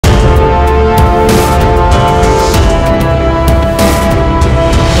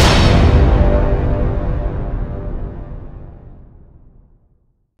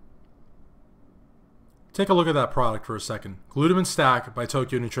Take a look at that product for a second. Glutamine Stack by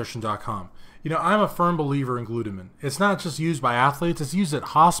TokyoNutrition.com. You know, I'm a firm believer in glutamine. It's not just used by athletes, it's used at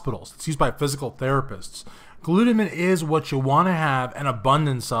hospitals. It's used by physical therapists. Glutamine is what you want to have an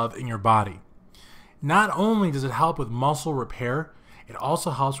abundance of in your body. Not only does it help with muscle repair, it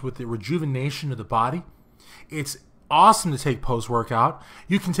also helps with the rejuvenation of the body. It's awesome to take post-workout.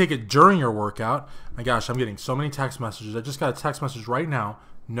 You can take it during your workout. My gosh, I'm getting so many text messages. I just got a text message right now.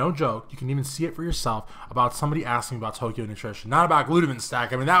 No joke. You can even see it for yourself about somebody asking about Tokyo Nutrition, not about Glutamine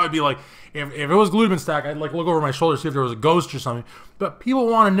Stack. I mean, that would be like, if it was Glutamine Stack, I'd like look over my shoulder, see if there was a ghost or something. But people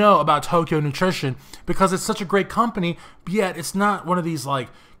want to know about Tokyo Nutrition because it's such a great company, but yet it's not one of these like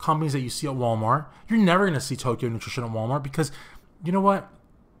companies that you see at Walmart. You're never going to see Tokyo Nutrition at Walmart because, you know what?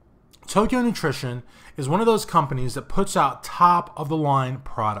 Tokyo Nutrition is one of those companies that puts out top of the line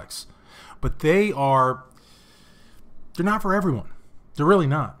products, but they're not for everyone. They're really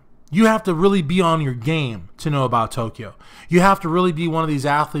not. You have to really be on your game to know about Tokyo. You have to really be one of these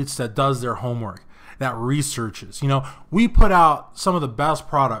athletes that does their homework, that researches. You know, we put out some of the best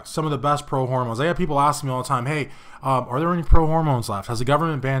products, some of the best pro hormones. I have people asking me all the time, hey, are there any pro hormones left? Has the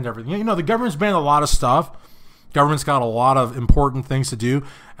government banned everything? You know, the government's banned a lot of stuff. Government's got a lot of important things to do.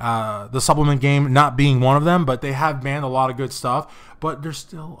 The supplement game not being one of them, but they have banned a lot of good stuff. But there's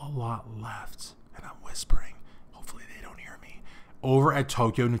still a lot left. And I'm whispering. Hopefully they don't hear me. Over at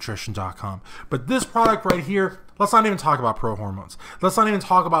TokyoNutrition.com. But this product right here, let's not even talk about pro hormones. Let's not even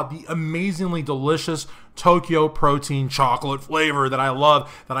talk about the amazingly delicious Tokyo protein chocolate flavor that I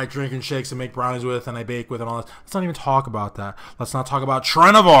love, that I drink in shakes and make brownies with and I bake with and all that. Let's not even talk about that. Let's not talk about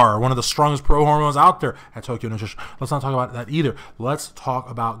Trenovar, one of the strongest pro hormones out there at Tokyo Nutrition. Let's not talk about that either. Let's talk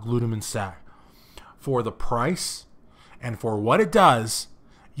about Glutamine Stack. For the price and for what it does,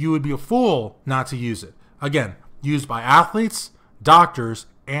 you would be a fool not to use it. Again, used by athletes, doctors,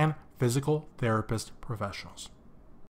 and physical therapist professionals.